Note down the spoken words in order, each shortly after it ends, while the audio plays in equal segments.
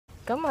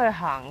咁去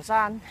行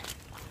山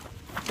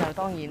就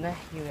當然咧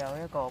要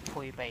有一個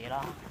配備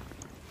啦，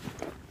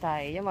但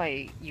係因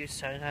為要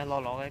上上落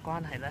落嘅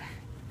關係咧，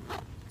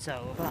就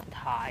不能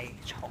太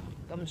重，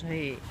咁所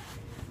以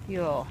呢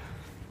個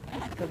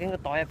究竟個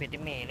袋入邊啲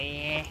咩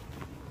咧？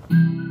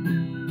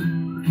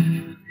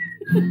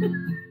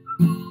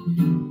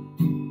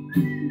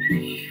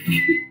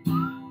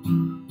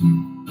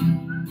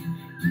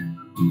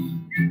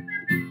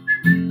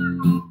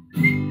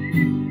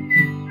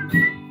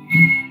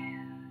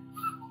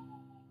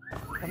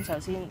咁首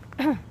先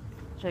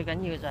最緊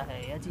要就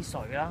係一支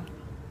水啦。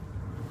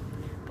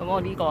咁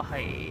我呢個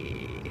係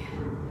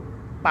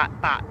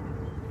88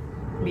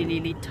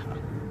 milliliter。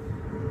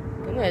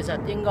咁其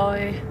實應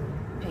該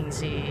平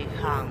時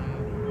行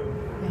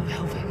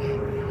有飛機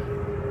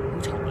好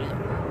重嘅啫。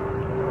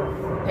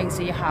平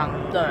時行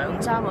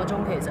2-3個鐘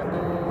其實都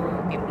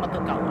乜都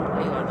夠啦，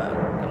呢個量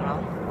咁啦。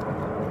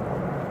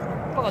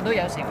不過都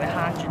有時會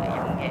慳住嚟飲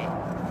嘅。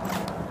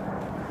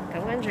咁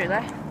跟住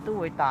咧都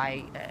會帶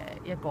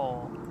一個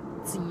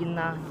氈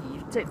啦，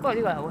不過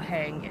呢個係好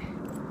輕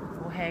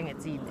嘅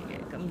氈嚟嘅，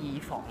咁以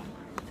防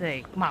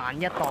萬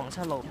一蕩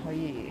失路可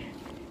以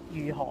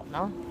御寒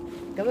啦。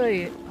咁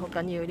佢好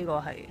緊要呢個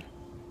係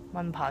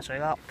蚊怕水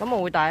啦。咁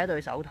我會帶一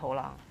對手套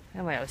啦，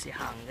因為有時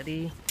行嗰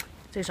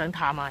啲想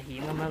探下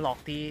險咁樣落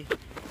啲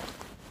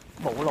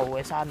冇路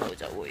嘅山路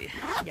就會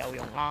有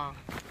用啦。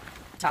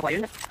插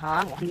圍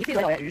丸我呢啲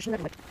都有魚酸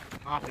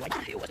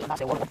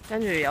跟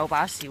住有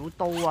把小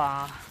刀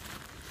啊，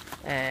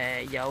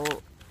有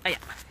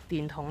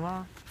電筒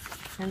啦，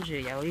跟住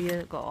有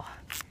呢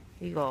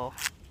個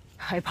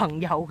係朋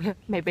友嘅，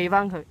未俾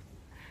翻佢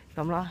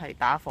咁啦，係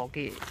打火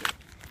機嚟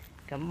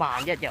嘅。咁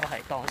萬一又係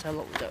蕩失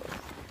路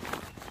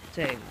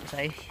就唔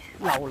使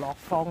流落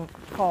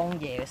荒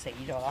野死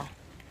咗啦。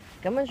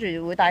咁跟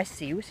住會帶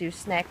少少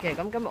snack 嘅。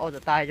咁今日我就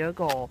帶咗一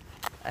個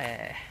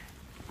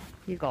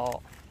呢個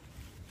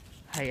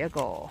係一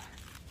個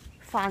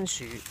番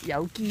薯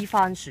有機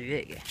番薯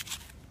嚟嘅，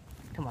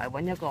同埋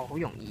揾一個好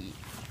容易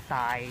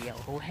大又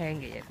好輕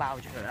嘅嘢包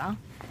住佢啦。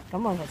咁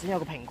我頭先有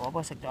個蘋果，不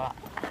過食咗啦，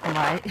同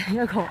埋一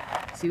個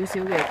少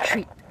少嘅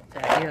treat 就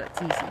係呢個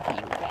芝士條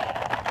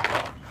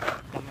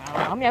咁樣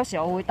啦。咁有時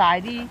我會帶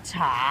啲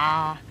茶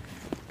啊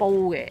煲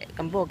嘅，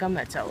咁不過今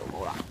日就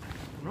冇啦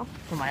咁咯。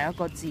同埋有一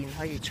個墊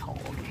可以坐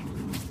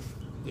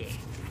嘅嘢。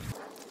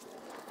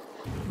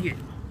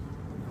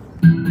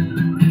完。